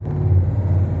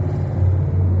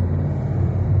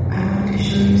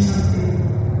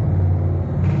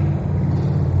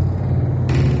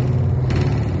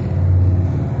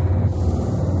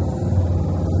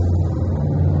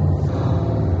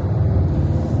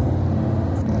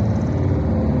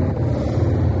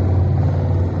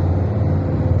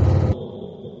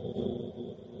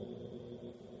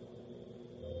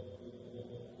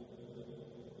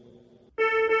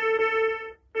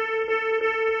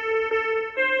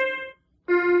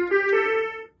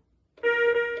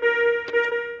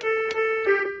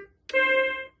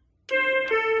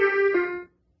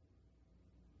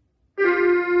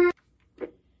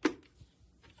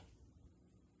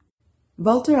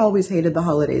Walter always hated the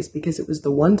holidays because it was the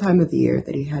one time of the year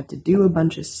that he had to do a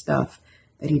bunch of stuff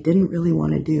that he didn't really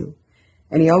want to do.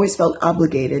 And he always felt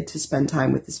obligated to spend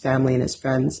time with his family and his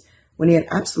friends when he had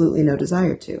absolutely no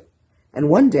desire to. And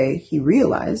one day he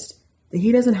realized that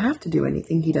he doesn't have to do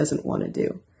anything he doesn't want to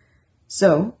do.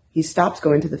 So he stopped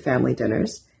going to the family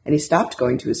dinners, and he stopped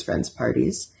going to his friends'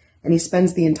 parties, and he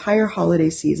spends the entire holiday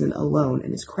season alone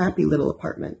in his crappy little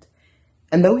apartment.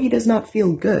 And though he does not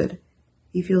feel good,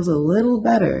 he feels a little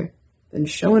better than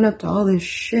showing up to all this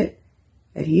shit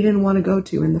that he didn't want to go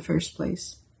to in the first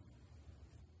place.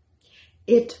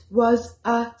 It was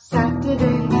a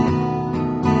Saturday.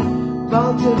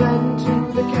 Walter went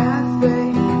to the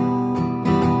cafe.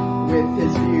 With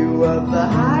his view of the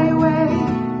highway,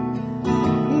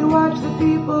 he watched the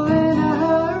people in a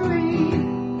hurry,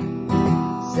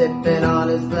 sipping on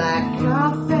his black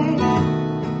coffee.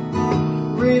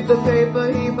 Read the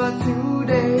paper he bought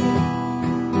today.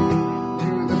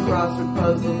 Do the crossword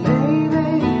puzzle maybe.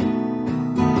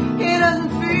 He doesn't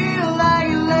feel like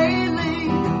it lately.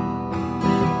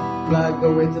 Like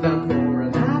go into town for a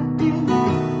napkin.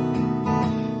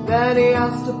 Then he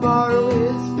asked to borrow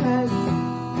his pen,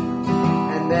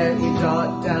 and there he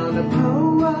jotted down a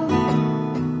poem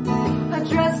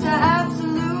addressed to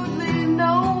absolutely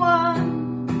no one.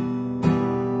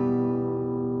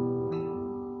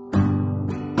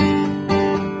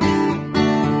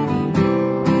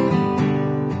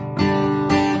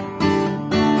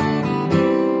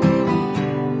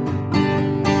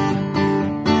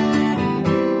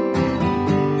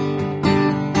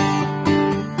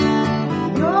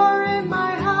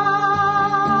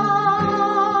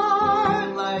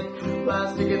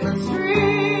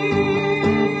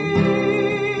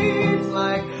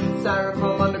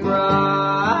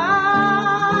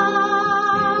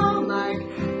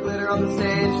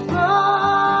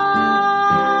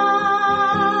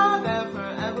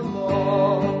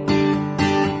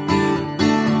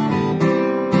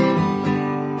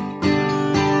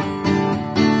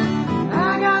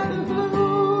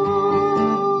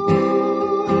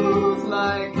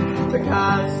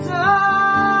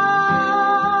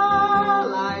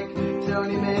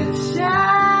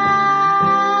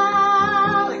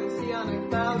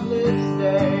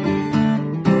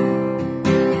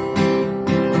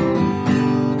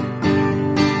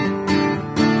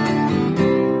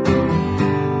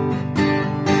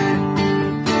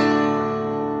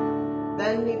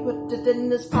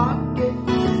 In his pocket,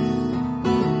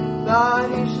 thought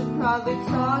he should probably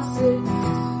toss it.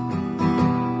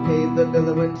 Paid the bill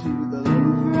and went to the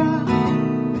Louvre.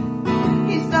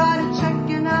 He started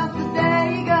checking out the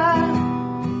Degas.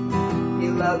 He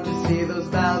loved to see those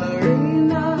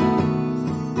ballerinas.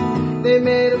 They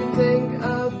made him think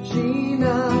of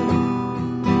Gina.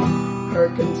 Her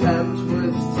contempt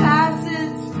was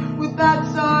tacit with that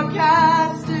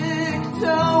sarcastic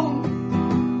tone.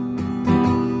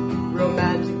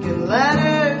 Romantic in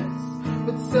letters,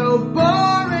 but so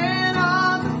boring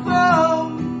on the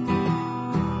phone.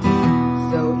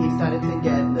 So he started to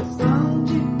get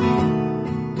nostalgic.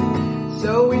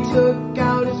 So he took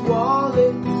out his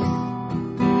wallet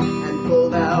and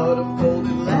pulled out a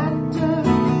folded letter.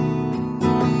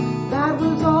 That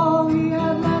was all he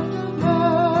had left of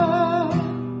her.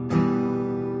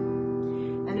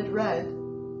 And it read,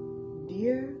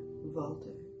 Dear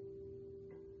Walter,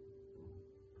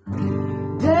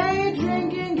 day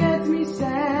drinking gets me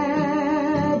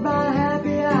sad by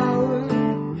happy hour.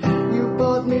 You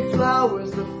bought me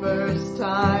flowers the first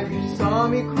time you saw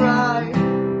me cry,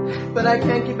 but I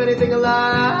can't keep anything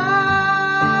alive.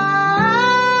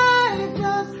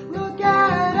 Just look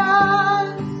at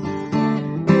us.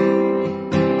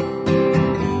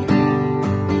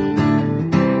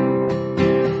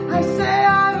 I say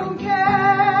I don't care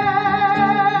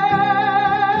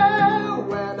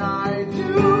when I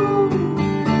do.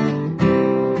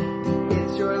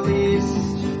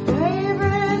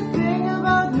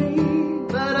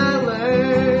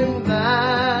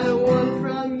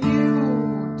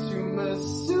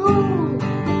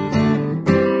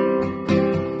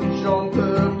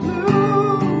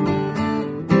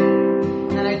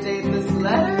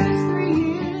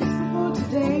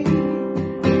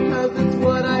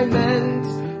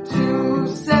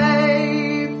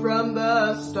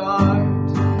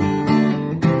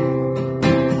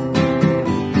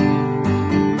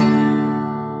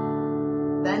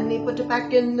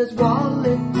 Back in his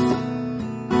wallet,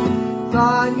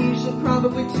 thought he should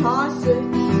probably toss it.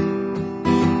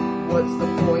 What's the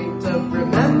point of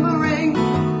remembering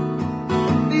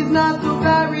these not so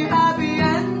very happy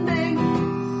endings?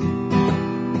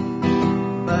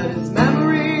 But his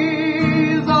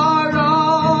memories are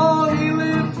all he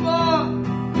lives for.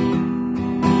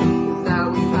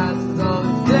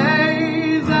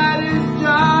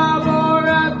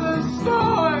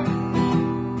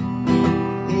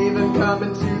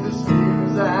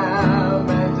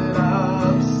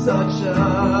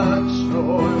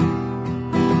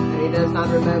 does not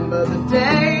remember the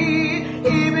day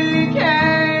he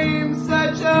became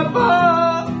such a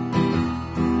bore.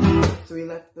 So he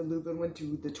left the Louvre and went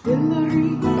to the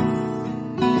Tuileries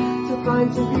to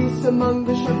find some peace among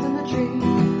the shrubs and the trees.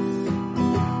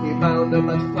 He found a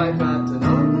butterfly flattened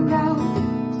on the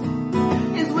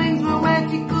ground. His wings were wet,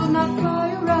 he could not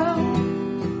fly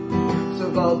around. So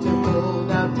Walter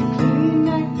pulled out the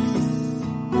Kleenex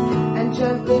and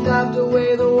gently dabbed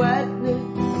away the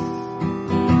wetness.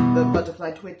 The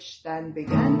butterfly twitched and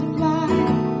began to fly,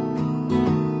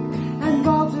 and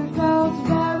Walter felt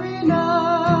very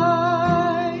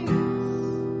nice.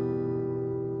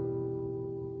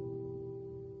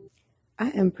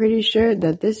 I am pretty sure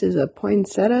that this is a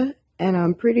poinsettia, and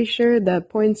I'm pretty sure that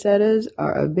poinsettias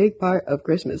are a big part of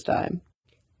Christmas time.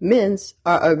 Mints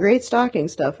are a great stocking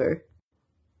stuffer.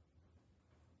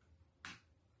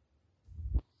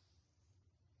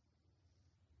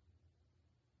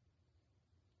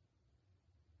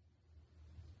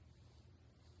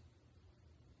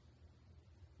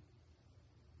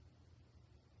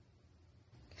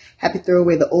 Happy throw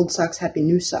away the old socks, happy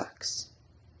new socks.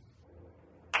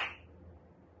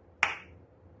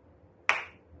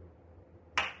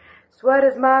 Sweat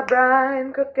is my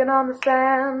brine, cooking on the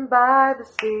sand by the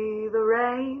sea. The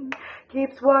rain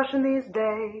keeps washing these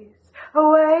days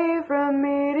away from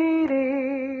me. Dee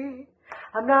dee.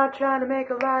 I'm not trying to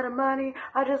make a lot of money,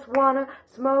 I just wanna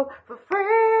smoke for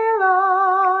free,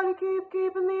 Lord.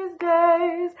 Keeping these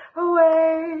days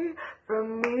away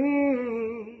from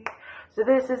me. So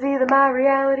this is either my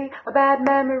reality, a bad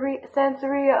memory, a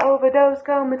sensory, a overdose,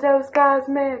 comatose,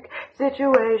 cosmic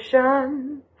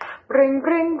situation. Bring,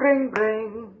 bring, bring,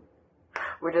 bring.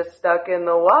 We're just stuck in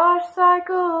the wash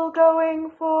cycle,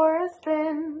 going for a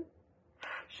spin.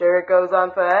 Sure, it goes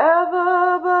on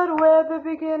forever, but where'd the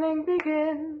beginning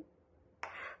begin?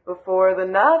 Before the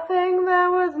nothing, there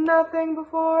was nothing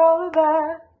before all of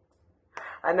that.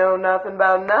 I know nothing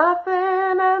about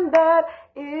nothing, and that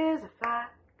is a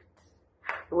fact.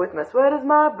 With my sweat as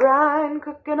my brine,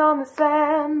 cooking on the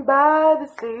sand by the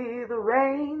sea. The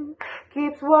rain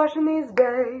keeps washing these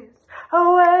days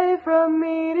away from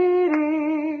me. Dee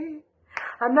dee.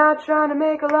 I'm not trying to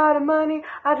make a lot of money,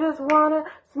 I just wanna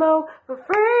smoke for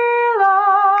free,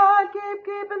 Lord.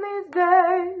 Keeping these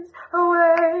days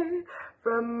away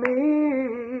from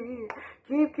me.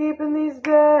 Keeping these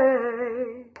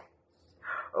days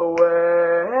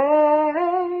away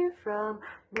from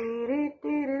me. Dee dee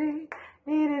dee.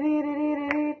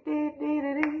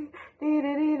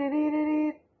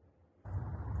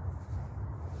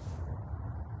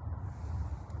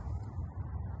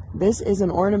 This is an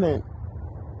ornament.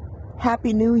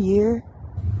 Happy New Year.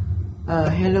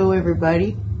 Hello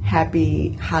everybody.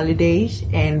 Happy holidays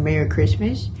and Merry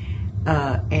Christmas.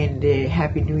 And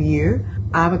Happy New Year.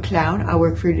 I'm a clown. I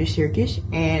work for the circus,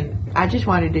 and I just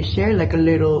wanted to share like a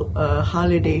little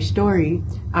holiday story.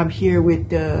 I'm here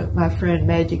with my friend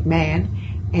Magic Man,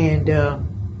 and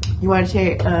you want to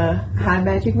say hi,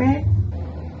 Magic Man?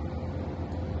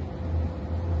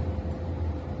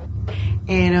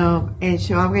 And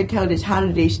so I'm going to tell this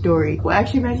holiday story. Well,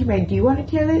 actually, Magic Man, do you want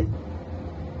to tell it?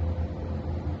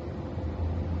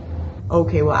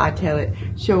 Okay, well, I'll tell it.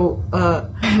 So,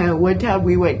 one time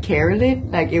we went caroling,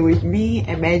 like it was me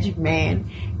and Magic Man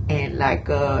and like,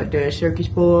 the circus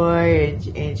boy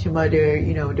and some other,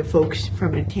 you know, the folks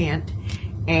from the tent.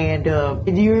 And,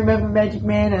 do you remember, Magic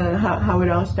Man, how it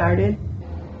all started?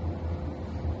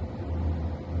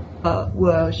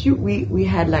 Well, shoot, we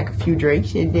had like a few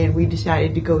drinks, and then we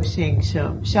decided to go sing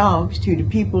some songs to the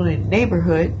people in the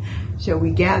neighborhood. So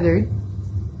we gathered,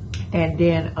 and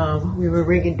then we were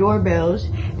ringing doorbells,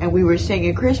 and we were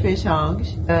singing Christmas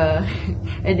songs.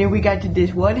 And then we got to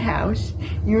this one house.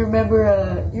 You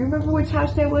remember which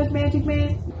house that was, Magic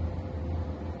Man?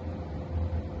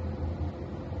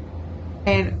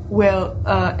 And well,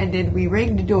 and then we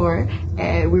rang the door,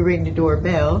 and we rang the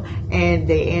doorbell, and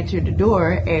they answered the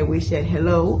door, and we said,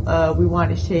 hello, we want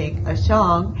to sing a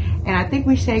song. And I think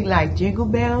we sang like Jingle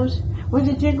Bells. Was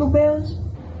it Jingle Bells?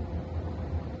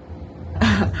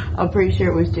 I'm pretty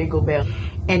sure it was Jingle Bells.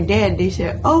 And then they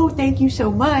said, oh, thank you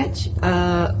so much.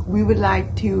 We would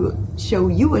like to show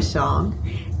you a song.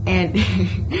 And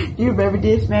do you remember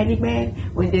this, Magic Man,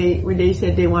 when they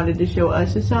said they wanted to show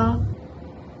us a song?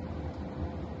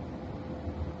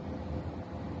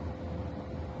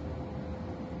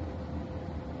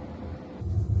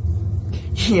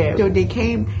 Yeah. So they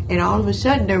came, and all of a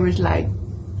sudden there was like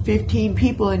 15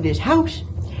 people in this house,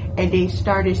 and they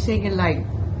started singing like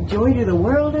Joy to the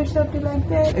World or something like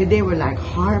that. And they were like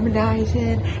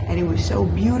harmonizing, and it was so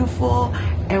beautiful.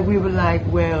 And we were like,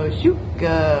 well, shoot,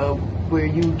 Were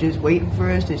you just waiting for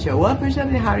us to show up or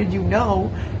something? How did you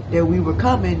know that we were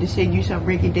coming to sing you some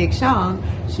rinky-dink song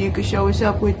so you could show us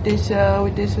up with this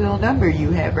little number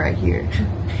you have right here?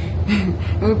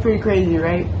 It was pretty crazy,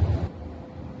 right?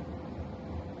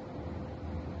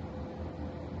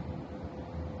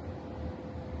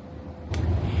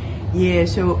 Yeah,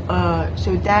 so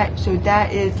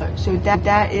that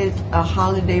is a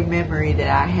holiday memory that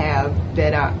I have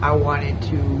that I wanted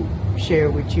to share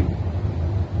with you.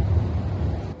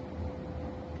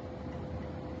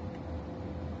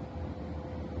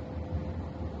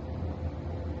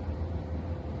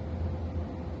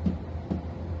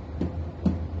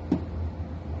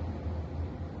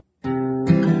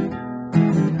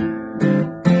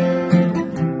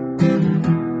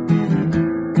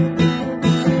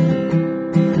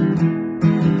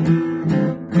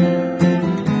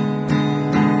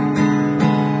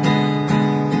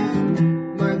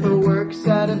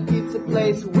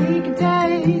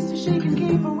 Weekdays, so she can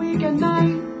keep a weekend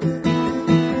night.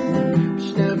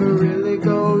 She never really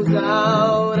goes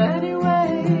out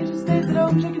anyway. She stays at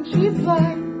home checking cheap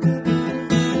flights.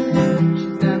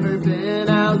 She's never been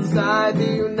outside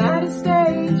the United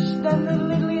States. She's done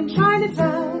Little Italy and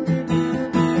Chinatown.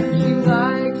 She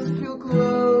likes to feel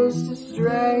close to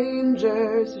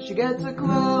strangers, so she gets her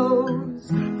clothes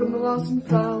from the lost and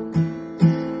found.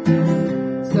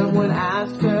 Someone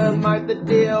asked her, Martha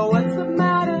dear, what's the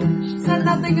matter? She said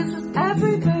nothing, it's just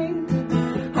everything.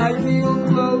 I feel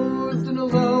closed and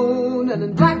alone, and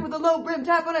in black with a low brim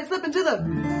tap. When I slip into the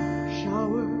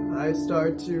shower, I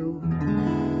start to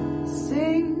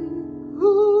sing.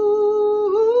 Ooh.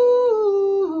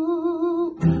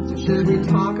 So should we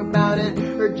talk about it,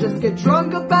 or just get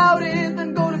drunk about it,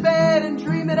 then go to bed and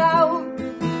dream it out?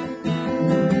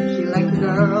 She likes the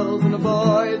girls and the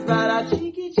boys that are cheeky.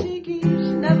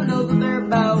 Never knows what they're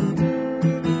about.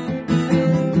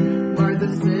 Martha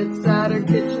sits at her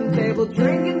kitchen table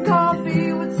drinking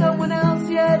coffee with someone else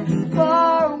yet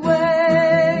far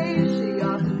away. She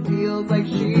often feels like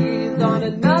she's on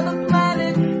another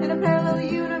planet in a parallel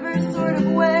universe sort of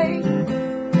way.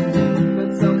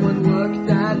 But someone looked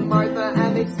at Martha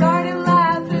and they started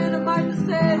laughing, and Martha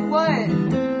said, what?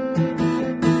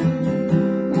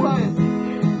 What?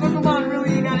 Oh, come on,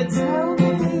 really, you gotta tell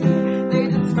me. They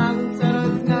just smiled and said,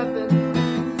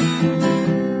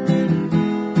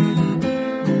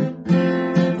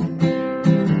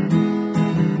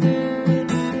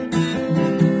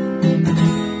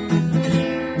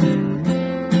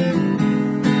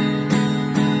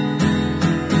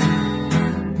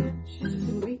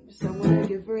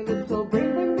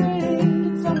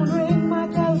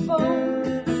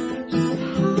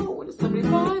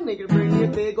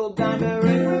 big old diamond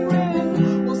ring, ring,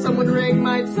 ring. Will someone ring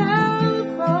my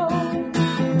telephone?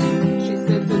 She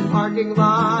sits in parking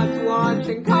lots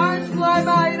watching cars fly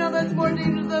by. You know that's more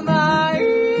dangerous than my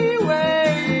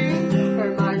way.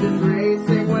 Her mind is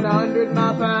racing 100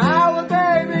 miles per hour,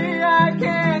 baby. I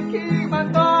can't keep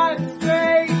my thoughts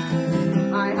straight.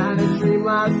 I had a dream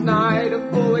last night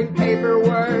of pulling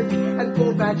paperwork and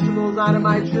pulled vegetables out of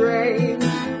my drain.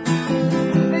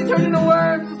 They turned into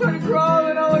worms and started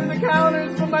crawling all over the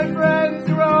counters from my friends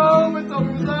who were home and told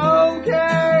me it was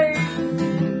okay.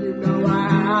 You know I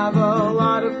have a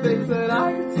lot of things that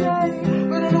I could say,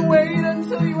 but I'm gonna wait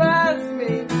until you ask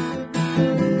me.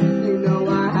 You know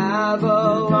I have a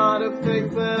lot of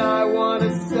things that I want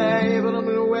to say, but I'm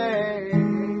gonna wait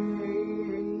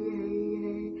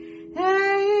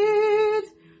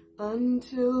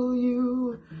until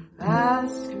you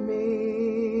ask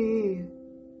me.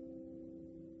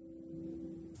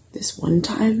 This one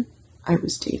time, I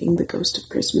was dating the ghost of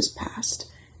Christmas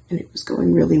past, and it was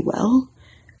going really well,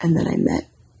 and then I met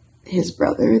his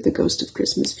brother, the ghost of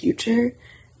Christmas future,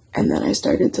 and then I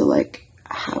started to,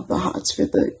 have the hots for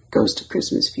the ghost of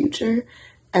Christmas future,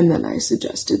 and then I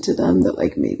suggested to them that,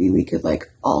 maybe we could,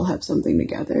 all have something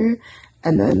together,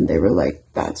 and then they were like,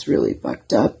 that's really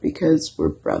fucked up because we're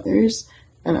brothers,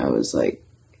 and I was like,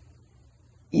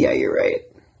 yeah, you're right.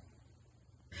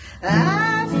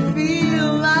 I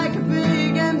feel like a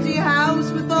big empty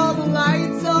house with all the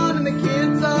lights on and the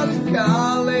kids off to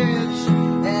college.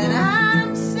 And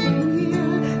I'm sitting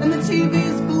here and the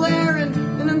TV's blaring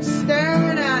and I'm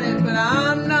staring at it, but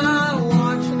I'm not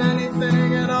watching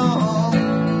anything at all.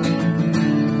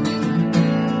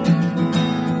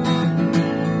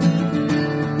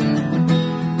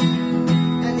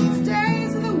 And these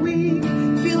days of the week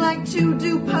feel like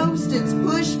to-do post-its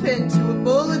push pinned to a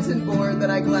bulletin board that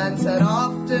I glance at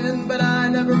often, but I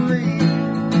never read.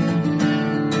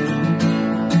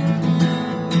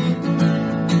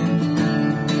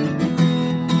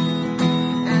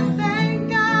 And thank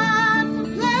God for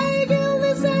Plague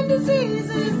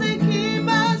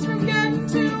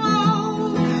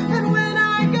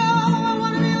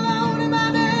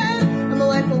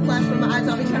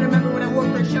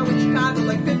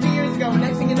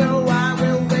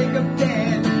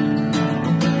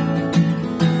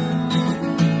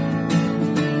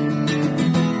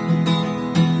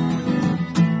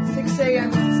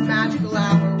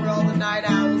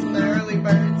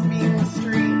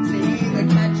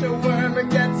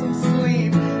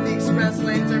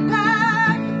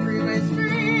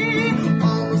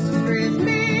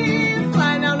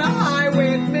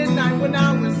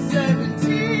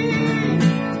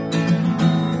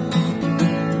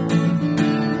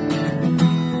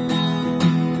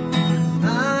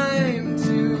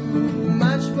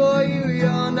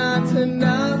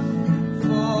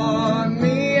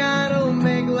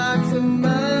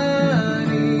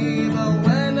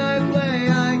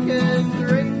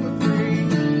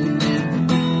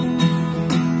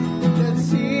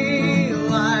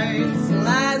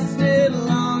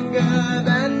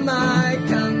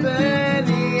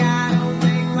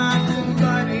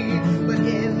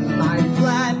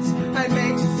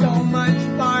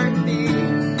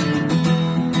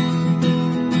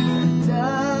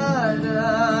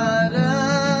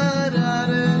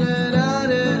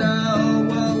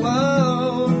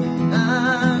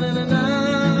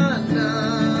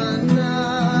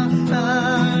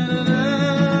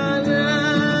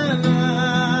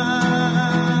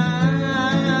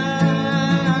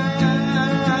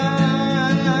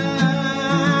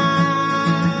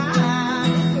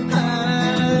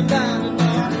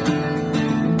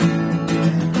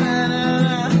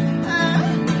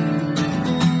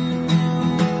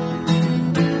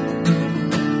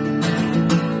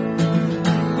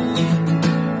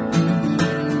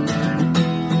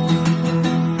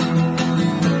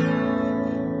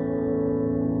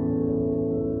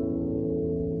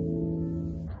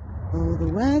the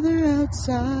weather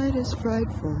outside is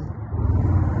frightful.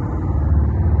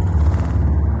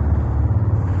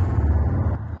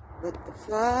 But the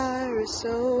fire is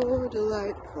so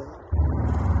delightful.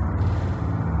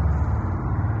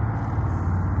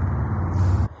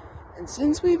 And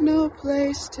since we've no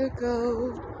place to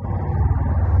go,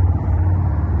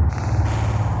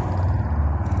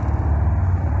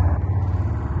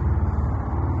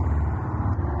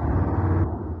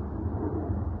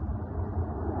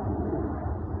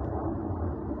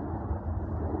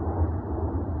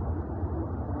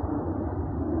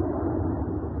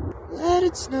 let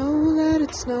it snow, let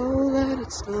it snow, let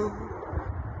it snow.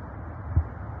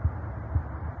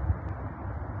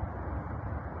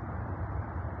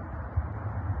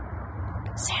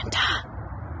 Santa!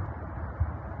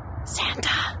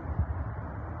 Santa!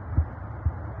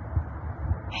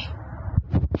 Hey.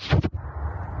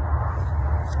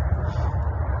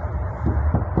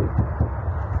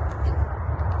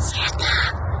 Santa!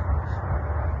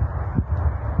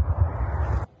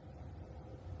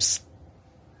 Psst.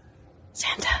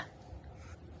 Santa.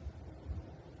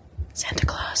 Santa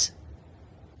Claus.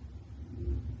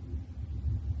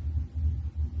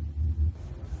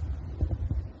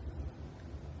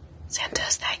 Santa,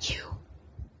 is that you?